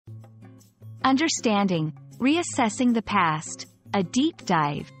Understanding, Reassessing the Past, a deep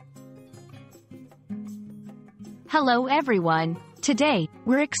dive. Hello everyone. Today,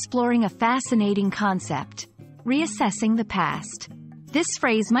 we're exploring a fascinating concept, reassessing the past. This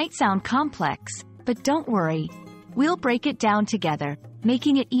phrase might sound complex, but don't worry. We'll break it down together,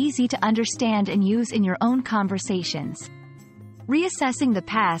 making it easy to understand and use in your own conversations. Reassessing the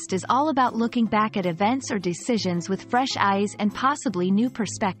past is all about looking back at events or decisions with fresh eyes and possibly new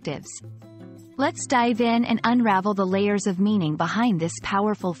perspectives. Let's dive in and unravel the layers of meaning behind this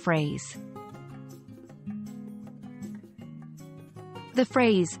powerful phrase. The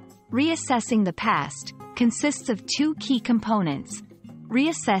phrase, reassessing the past, consists of two key components,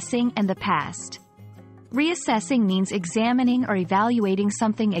 reassessing and the past. Reassessing means examining or evaluating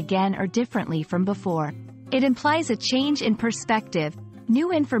something again or differently from before. It implies a change in perspective,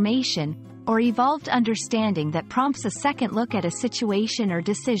 new information, or evolved understanding that prompts a second look at a situation or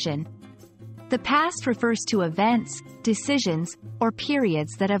decision. The past refers to events, decisions, or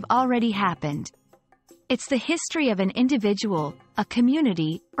periods that have already happened. It's the history of an individual, a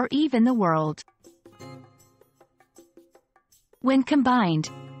community, or even the world. When combined,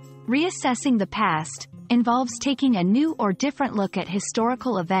 reassessing the past involves taking a new or different look at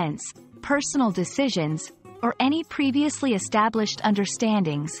historical events, personal decisions, or any previously established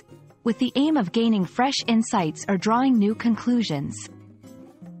understandings, with the aim of gaining fresh insights or drawing new conclusions.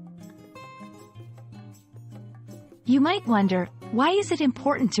 You might wonder, why is it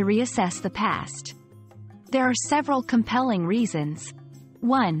important to reassess the past? There are several compelling reasons.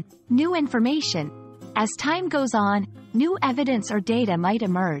 1. New information. As time goes on, new evidence or data might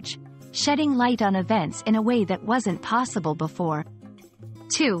emerge, shedding light on events in a way that wasn't possible before.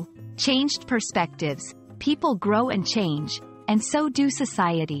 2. Changed perspectives. People grow and change, and so do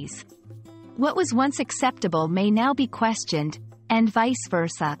societies. What was once acceptable may now be questioned, and vice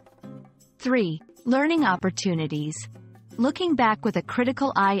versa. 3. Learning opportunities. Looking back with a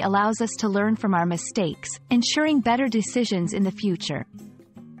critical eye allows us to learn from our mistakes, ensuring better decisions in the future.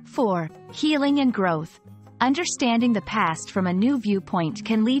 4. Healing and growth. Understanding the past from a new viewpoint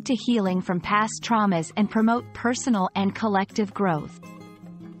can lead to healing from past traumas and promote personal and collective growth.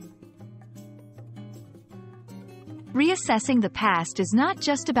 Reassessing the past is not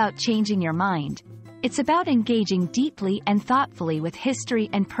just about changing your mind. It's about engaging deeply and thoughtfully with history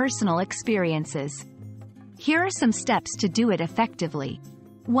and personal experiences. Here are some steps to do it effectively.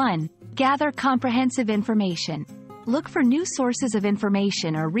 1. Gather comprehensive information. Look for new sources of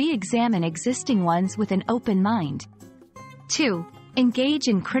information or re-examine existing ones with an open mind. 2. Engage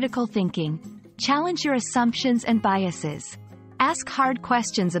in critical thinking. Challenge your assumptions and biases. Ask hard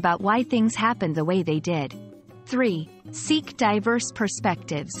questions about why things happened the way they did. 3. Seek diverse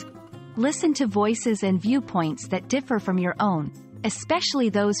perspectives. Listen to voices and viewpoints that differ from your own, especially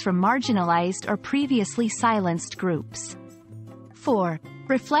those from marginalized or previously silenced groups. 4.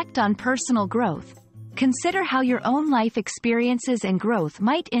 Reflect on personal growth. Consider how your own life experiences and growth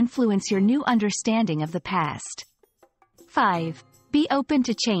might influence your new understanding of the past. 5. Be open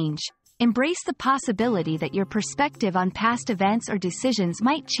to change. Embrace the possibility that your perspective on past events or decisions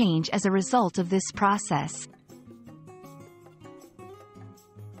might change as a result of this process.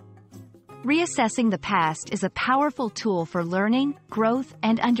 Reassessing the past is a powerful tool for learning, growth,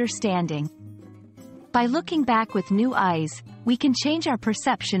 and understanding. By looking back with new eyes, we can change our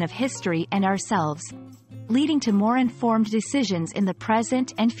perception of history and ourselves, leading to more informed decisions in the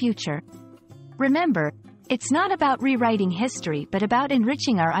present and future. Remember, it's not about rewriting history but about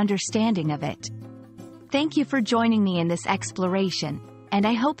enriching our understanding of it. Thank you for joining me in this exploration, and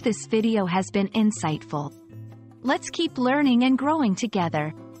I hope this video has been insightful. Let's keep learning and growing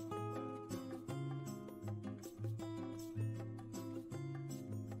together.